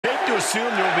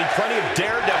assume there will be plenty of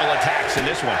daredevil attacks in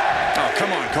this one. Oh,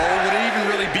 come on, Cole. Would it even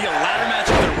really be a ladder match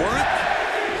if there weren't?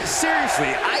 Seriously,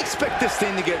 I expect this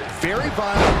thing to get very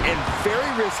violent and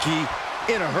very risky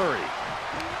in a hurry.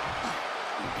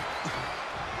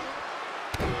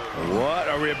 What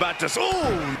are we about to...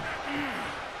 Ooh!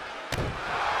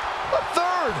 A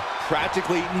third!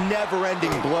 Practically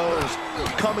never-ending blows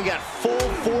coming at full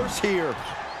force here.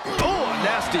 Oh, a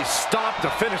nasty stop to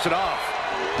finish it off.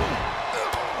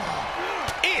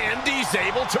 And he's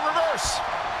able to reverse.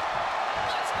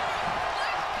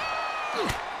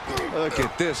 Look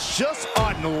at this, just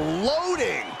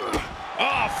unloading.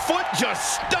 Oh, foot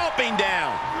just stomping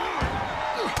down.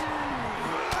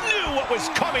 Knew what was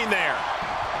coming there.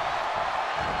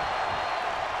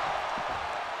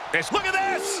 Look at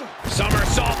this!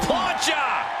 Somersault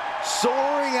plancha!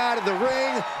 Soaring out of the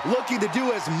ring, looking to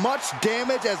do as much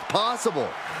damage as possible.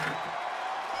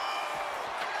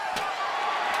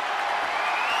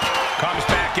 Comes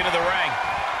back into the ring.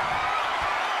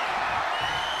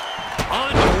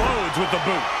 Unloads with the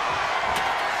boot.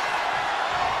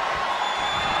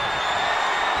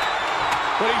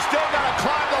 But he's still got to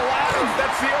climb the ladder.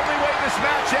 That's the only way this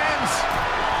match ends.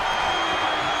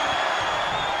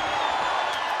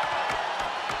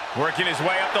 Working his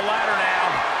way up the ladder now.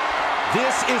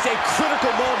 This is a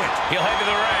critical moment. He'll head to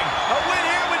the ring. A win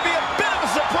here would be a bit of a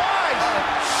surprise.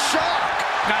 Shock.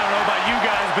 I don't know about you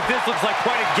guys, but this looks like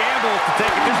quite a gamble to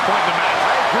take at this point in the match.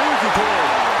 I agree with you, Cole.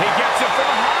 He gets it from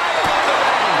high above the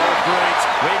ring. Oh, great.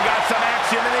 We've got some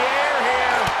action in the air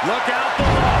here. Look out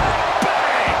below.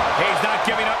 Bang! He's not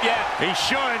giving up yet. He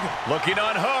should. Looking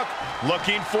unhooked.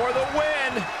 Looking for the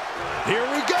win. Here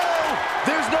we go.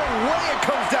 There's no way it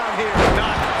comes down here.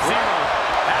 None. Zero.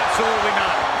 Absolutely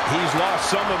not. He's lost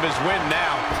some of his win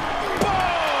now.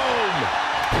 Boom!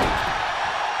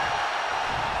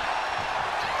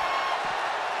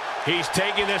 He's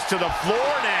taking this to the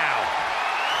floor now.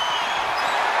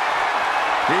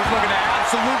 He's looking to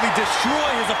absolutely destroy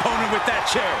his opponent with that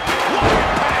chair. What a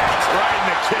pass! Right in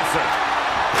the kisser.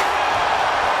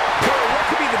 What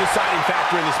could be the deciding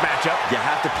factor in this matchup? You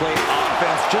have to play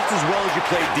offense just as well as you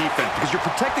play defense because you're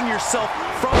protecting yourself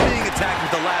from being attacked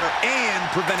with the ladder and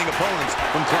preventing opponents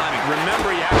from climbing.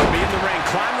 Remember, you have to be in the ring,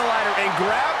 climb the ladder, and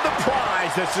grab the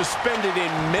prize that's suspended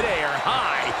in midair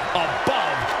high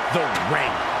above the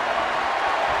ring.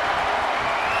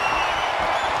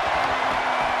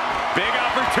 Big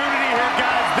opportunity here,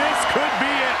 guys. This could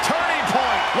be a turning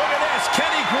point. Look at this.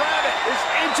 Can he grab it? It's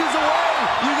inches away.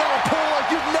 You got to pull like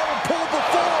you've never pulled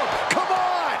before. Come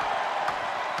on.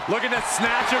 Look at that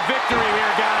snatch of victory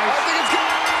here, guys. I think it's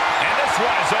good. And this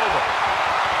one is over.